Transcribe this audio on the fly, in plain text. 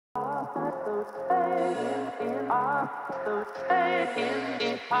Recently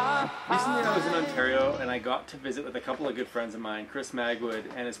I was in Ontario and I got to visit with a couple of good friends of mine, Chris Magwood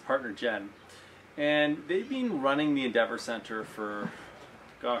and his partner Jen. And they've been running the Endeavour Centre for,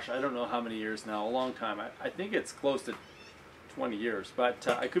 gosh, I don't know how many years now, a long time. I think it's close to 20 years, but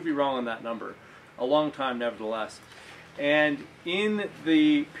I could be wrong on that number. A long time nevertheless. And in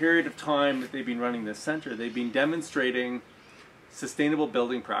the period of time that they've been running this centre, they've been demonstrating sustainable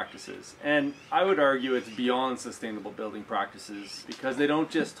building practices. And I would argue it's beyond sustainable building practices, because they don't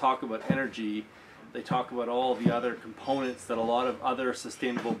just talk about energy, they talk about all the other components that a lot of other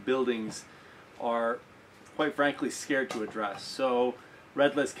sustainable buildings are, quite frankly, scared to address. So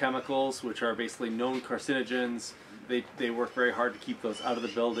redless chemicals, which are basically known carcinogens, they work very hard to keep those out of the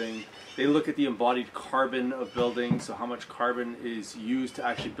building. They look at the embodied carbon of buildings, so how much carbon is used to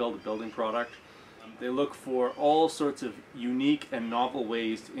actually build a building product. They look for all sorts of unique and novel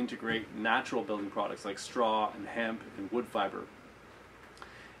ways to integrate natural building products like straw and hemp and wood fiber.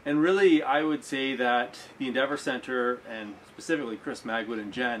 And really, I would say that the Endeavour Centre, and specifically Chris Magwood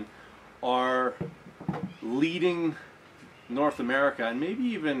and Jen, are leading North America, and maybe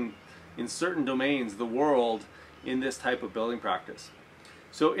even in certain domains, the world, in this type of building practice.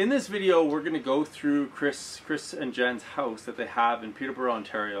 So in this video, we're going to go through Chris and Jen's house that they have in Peterborough,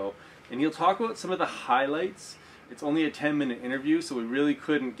 Ontario, and he'll talk about some of the highlights. It's only a 10-minute interview, so we really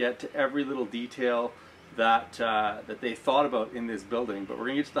couldn't get to every little detail that they thought about in this building, but we're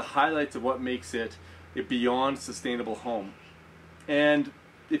going to get to the highlights of what makes it a beyond sustainable home. And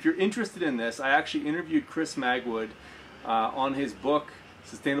if you're interested in this, I actually interviewed Chris Magwood on his book,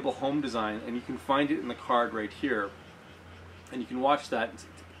 Sustainable Home Design, and you can find it in the card right here. And you can watch that. It's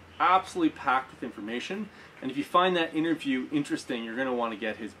absolutely packed with information. And if you find that interview interesting, you're going to want to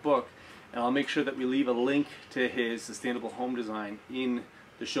get his book. And I'll make sure that we leave a link to his Sustainable Home Design in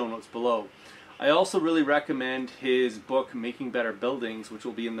the show notes below. I also really recommend his book, Making Better Buildings, which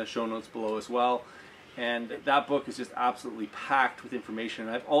will be in the show notes below as well. And that book is just absolutely packed with information.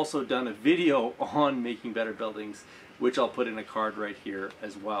 I've also done a video on making better buildings, which I'll put in a card right here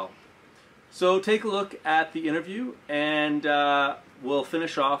as well. So take a look at the interview, and we'll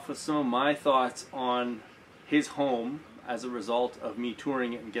finish off with some of my thoughts on his home as a result of me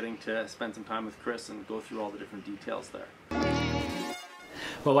touring it and getting to spend some time with Chris and go through all the different details there.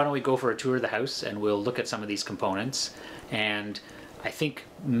 Well, why don't we go for a tour of the house and we'll look at some of these components. And I think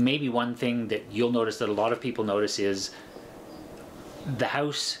maybe one thing that you'll notice that a lot of people notice is the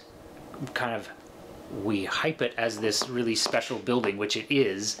house kind of, we hype it as this really special building, which it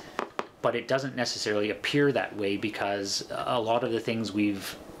is, but it doesn't necessarily appear that way, because a lot of the things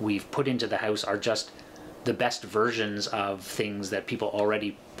we've put into the house are just the best versions of things that people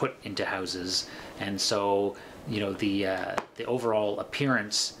already put into houses. And so, you know, the overall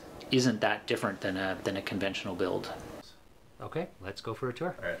appearance isn't that different than a conventional build. Okay, let's go for a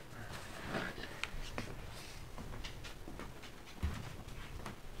tour. All right.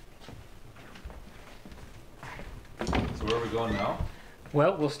 So where are we going now?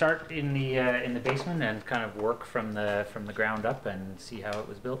 Well, we'll start in the basement and kind of work from the ground up and see how it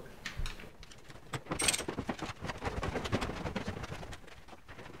was built.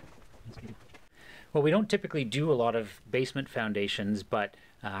 Well, we don't typically do a lot of basement foundations, but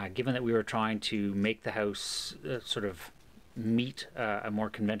given that we were trying to make the house sort of meet a more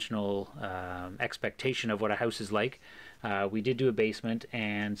conventional expectation of what a house is like, we did do a basement,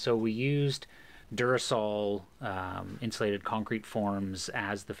 and so we used Durasol insulated concrete forms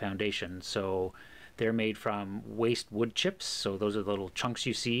as the foundation. So they're made from waste wood chips, so those are the little chunks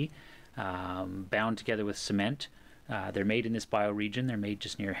you see, bound together with cement. They're made in this bioregion. They're made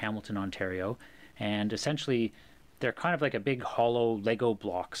just near Hamilton, Ontario, and essentially they're kind of like a big hollow Lego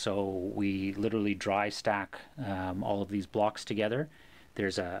block. So we literally dry stack all of these blocks together.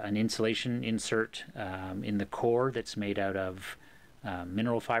 There's an insulation insert in the core that's made out of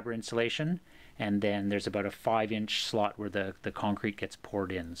mineral fiber insulation, and then there's about a 5-inch slot where the concrete gets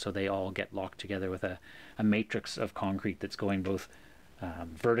poured in. So they all get locked together with a matrix of concrete that's going both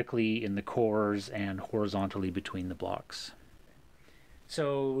vertically in the cores and horizontally between the blocks.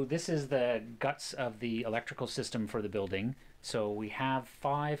 So this is the guts of the electrical system for the building. So we have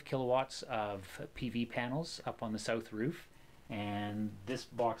 5 kilowatts of PV panels up on the south roof, and this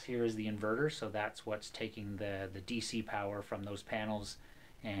box here is the inverter, so that's what's taking the DC power from those panels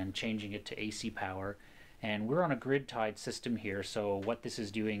and changing it to AC power. And we're on a grid-tied system here, so what this is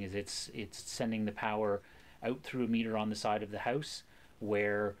doing is it's sending the power out through a meter on the side of the house,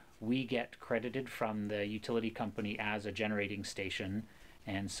 where we get credited from the utility company as a generating station.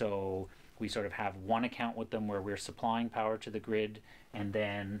 And so we sort of have one account with them where we're supplying power to the grid, and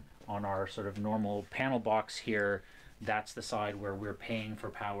then on our sort of normal panel box here, that's the side where we're paying for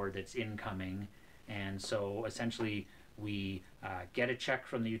power that's incoming. And so essentially we get a check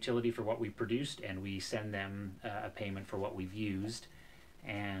from the utility for what we produced, and we send them a payment for what we've used.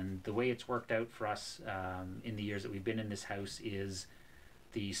 And the way it's worked out for us in the years that we've been in this house is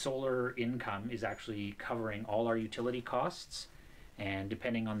the solar income is actually covering all our utility costs, and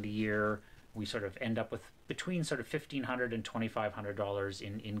depending on the year we sort of end up with between sort of $1,500 and $2,500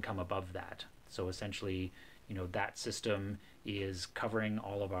 in income above that. So essentially, you know, that system is covering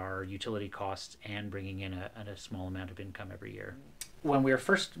all of our utility costs and bringing in a small amount of income every year. When we were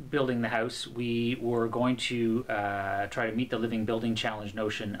first building the house, we were going to try to meet the Living Building Challenge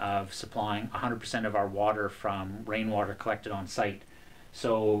notion of supplying 100% of our water from rainwater collected on site.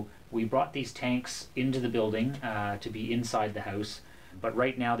 So we brought these tanks into the building to be inside the house, but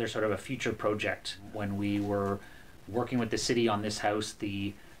right now they're sort of a future project. When we were working with the city on this house,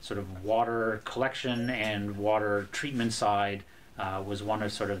 the sort of water collection and water treatment side was one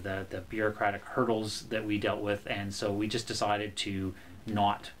of sort of the bureaucratic hurdles that we dealt with, and so we just decided to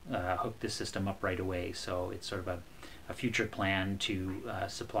not hook this system up right away. So it's sort of a future plan to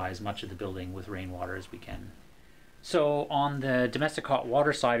supply as much of the building with rainwater as we can. So on the domestic hot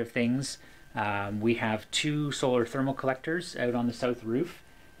water side of things, we have 2 solar thermal collectors out on the south roof,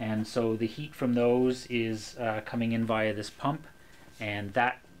 and so the heat from those is coming in via this pump, and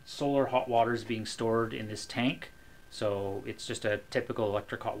that solar hot water is being stored in this tank. So it's just a typical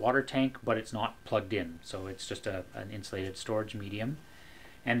electric hot water tank, but it's not plugged in, so it's just an insulated storage medium.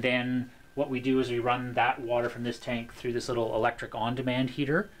 And then what we do is we run that water from this tank through this little electric on-demand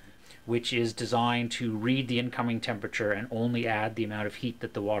heater, which is designed to read the incoming temperature and only add the amount of heat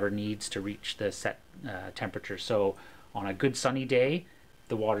that the water needs to reach the set temperature. So on a good sunny day,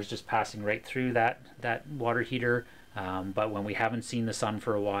 the water is just passing right through that water heater. But when we haven't seen the sun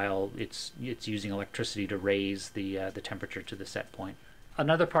for a while, it's using electricity to raise the temperature to the set point.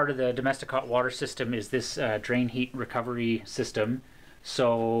 Another part of the domestic hot water system is this drain heat recovery system.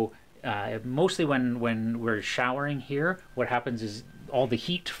 So mostly when we're showering here, what happens is all the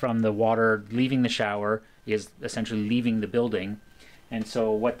heat from the water leaving the shower is essentially leaving the building. And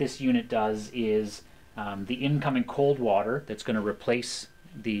so what this unit does is the incoming cold water that's going to replace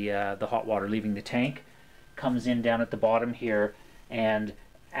the hot water leaving the tank comes in down at the bottom here, and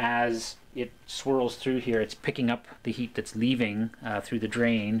as it swirls through here, it's picking up the heat that's leaving through the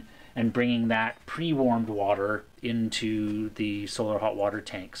drain and bringing that pre-warmed water into the solar hot water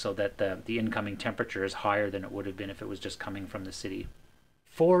tank, so that the incoming temperature is higher than it would have been if it was just coming from the city.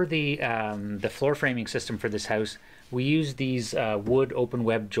 For the floor framing system for this house, we used these wood open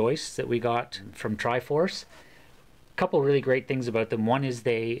web joists that we got from Triforce. Couple really great things about them. One is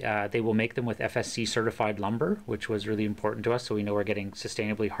they will make them with FSC certified lumber, which was really important to us, so we know we're getting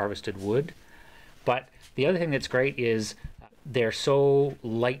sustainably harvested wood. But the other thing that's great is they're so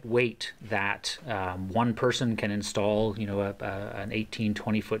lightweight that one person can install, you know, an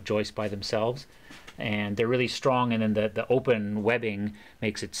 18-20 foot joist by themselves, and they're really strong. And then the open webbing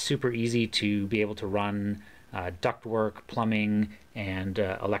makes it super easy to be able to run ductwork, plumbing, and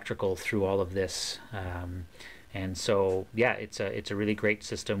electrical through all of this. And so, yeah, it's a really great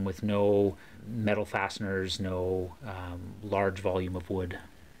system with no metal fasteners, no large volume of wood.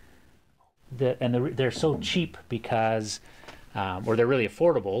 They're so cheap because, or they're really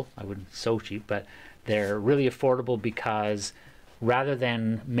affordable. I wouldn't so cheap, but they're really affordable because rather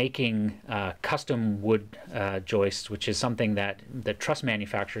than making custom wood joists, which is something that the truss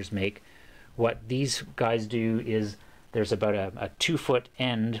manufacturers make, what these guys do is there's about a 2 foot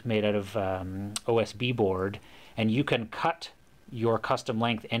end made out of OSB board, and you can cut your custom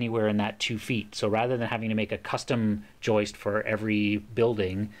length anywhere in that 2 feet. So rather than having to make a custom joist for every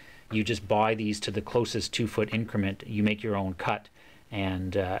building, you just buy these to the closest 2 foot increment. You make your own cut,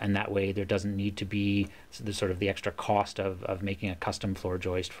 and that way there doesn't need to be the sort of the extra cost of making a custom floor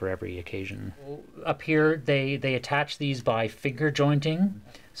joist for every occasion. Up here they attach these by finger jointing,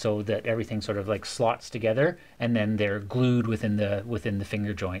 so that everything sort of like slots together, and then they're glued within the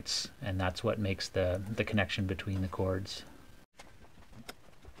finger joints, and that's what makes the connection between the cords.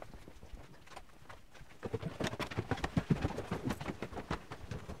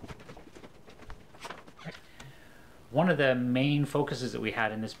 One of the main focuses that we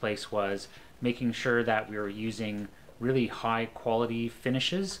had in this place was making sure that we were using really high quality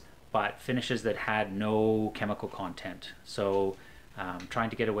finishes, but finishes that had no chemical content. So trying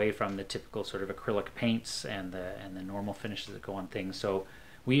to get away from the typical sort of acrylic paints and the normal finishes that go on things. So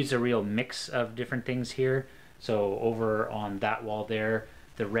we use a real mix of different things here. So over on that wall there,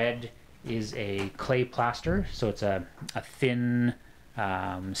 the red is a clay plaster. So it's a thin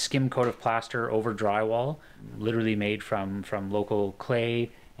skim coat of plaster over drywall, literally made from local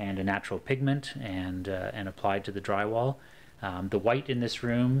clay and a natural pigment, and applied to the drywall. The white in this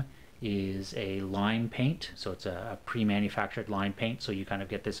room is a lime paint, so it's a pre-manufactured lime paint, so you kind of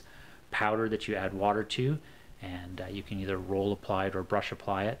get this powder that you add water to, and you can either roll apply it or brush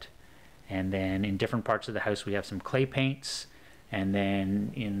apply it. And then in different parts of the house we have some clay paints, and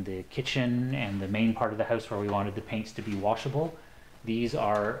then in the kitchen and the main part of the house where we wanted the paints to be washable, these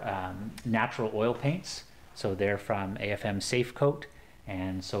are natural oil paints, so they're from AFM Safe Coat,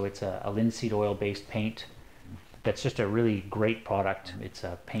 and so it's a linseed oil based paint that's just a really great product. It's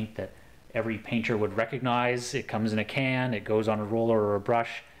a paint that every painter would recognize. It comes in a can, it goes on a roller or a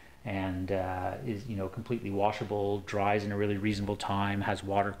brush, and is, you know, completely washable, dries in a really reasonable time, has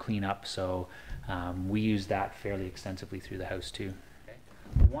water cleanup, so we use that fairly extensively through the house too.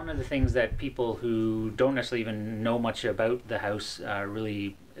 One of the things that people who don't necessarily even know much about the house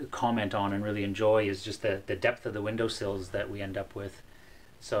really comment on and really enjoy is just the depth of the window sills that we end up with.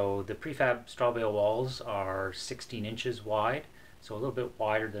 So the prefab straw bale walls are 16 inches wide, so a little bit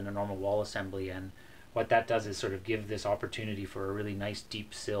wider than a normal wall assembly, and what that does is sort of give this opportunity for a really nice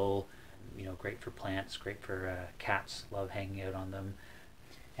deep sill, you know, great for plants, great for cats, love hanging out on them.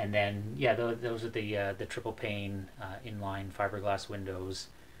 And then, yeah, those are the triple pane inline fiberglass windows,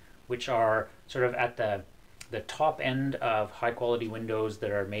 which are sort of at the top end of high quality windows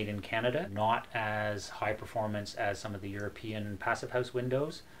that are made in Canada, not as high performance as some of the European passive house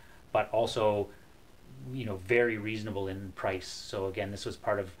windows, but also, you know, very reasonable in price. So again, this was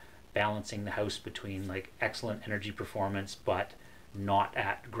part of balancing the house between like excellent energy performance but not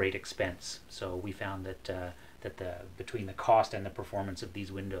at great expense. So we found that between the cost and the performance of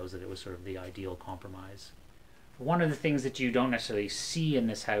these windows, that it was sort of the ideal compromise. One of the things that you don't necessarily see in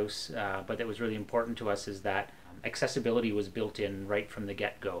this house, but that was really important to us, is that accessibility was built in right from the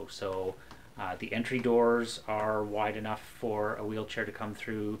get-go. So the entry doors are wide enough for a wheelchair to come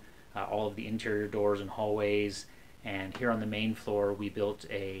through, all of the interior doors and hallways, and here on the main floor we built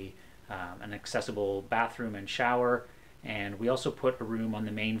an accessible bathroom and shower, and we also put a room on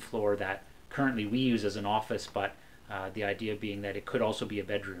the main floor that currently we use as an office, but the idea being that it could also be a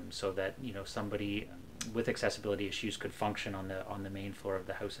bedroom, so that, you know, somebody with accessibility issues could function on the main floor of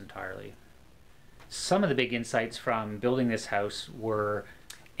the house entirely. Some of the big insights from building this house were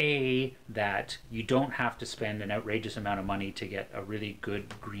that you don't have to spend an outrageous amount of money to get a really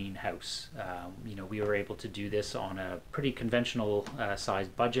good green house. You know, we were able to do this on a pretty conventional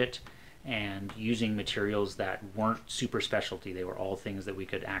sized budget, and using materials that weren't super specialty. They were all things that we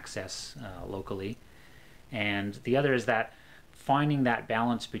could access locally. And the other is that finding that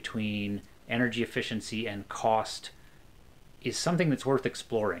balance between energy efficiency and cost is something that's worth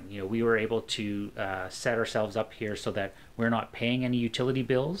exploring. You know, we were able to set ourselves up here so that we're not paying any utility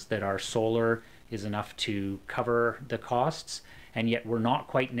bills, that our solar is enough to cover the costs, and yet we're not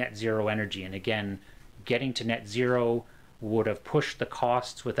quite net zero energy. And again, getting to net zero would have pushed the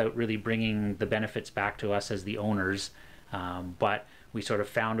costs without really bringing the benefits back to us as the owners. But we sort of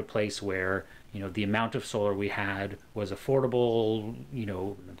found a place where, you know, the amount of solar we had was affordable, you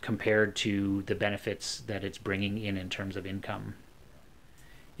know, compared to the benefits that it's bringing in terms of income.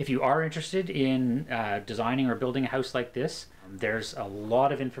 If you are interested in designing or building a house like this, there's a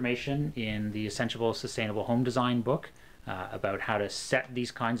lot of information in the Essential Sustainable Home Design book about how to set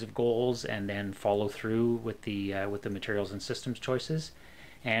these kinds of goals and then follow through with the materials and systems choices.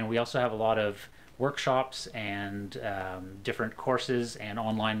 And we also have a lot of workshops and different courses and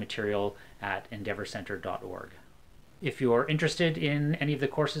online material at endeavorcenter.org. If you're interested in any of the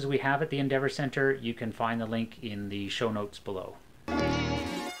courses we have at the Endeavor Center, you can find the link in the show notes below.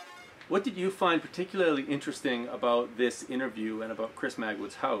 What did you find particularly interesting about this interview and about Chris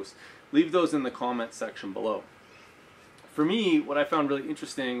Magwood's house? Leave those in the comments section below. For me, what I found really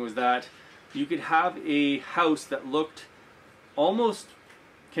interesting was that you could have a house that looked almost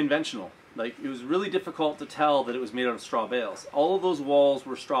conventional. Like, it was really difficult to tell that it was made out of straw bales. All of those walls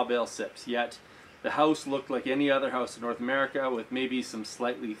were straw bale sips, yet the house looked like any other house in North America with maybe some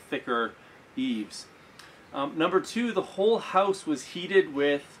slightly thicker eaves. Number two, the whole house was heated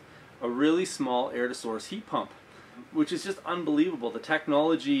with a really small air-to-source heat pump, which is just unbelievable. The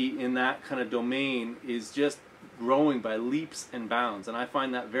technology in that kind of domain is just growing by leaps and bounds, and I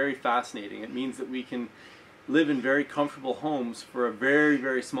find that very fascinating. It means that we can live in very comfortable homes for a very,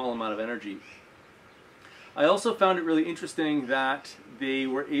 very small amount of energy. I also found it really interesting that they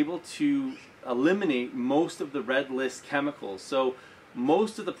were able to eliminate most of the red list chemicals. So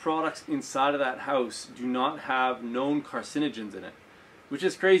most of the products inside of that house do not have known carcinogens in it. which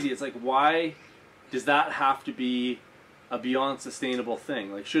is crazy. It's like, why does that have to be a beyond sustainable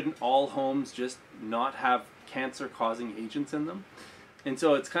thing? Like, shouldn't all homes just not have cancer-causing agents in them? And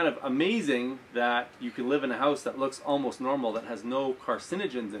so it's kind of amazing that you can live in a house that looks almost normal, that has no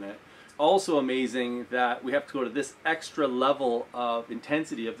carcinogens in it. Also amazing that we have to go to this extra level of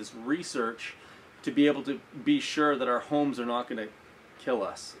intensity of this research to be able to be sure that our homes are not going to kill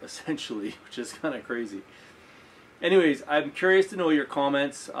us, essentially, which is kind of crazy. Anyways, I'm curious to know your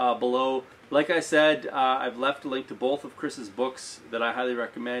comments below. Like I said, I've left a link to both of Chris's books that I highly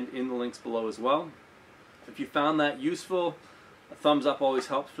recommend in the links below as well. If you found that useful, a thumbs up always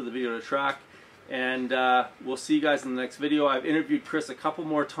helps for the video to track. And we'll see you guys in the next video. I've interviewed Chris a couple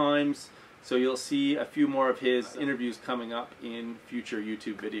more times, so you'll see a few more of his interviews coming up in future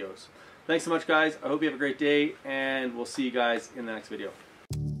YouTube videos. Thanks so much, guys. I hope you have a great day, and we'll see you guys in the next video.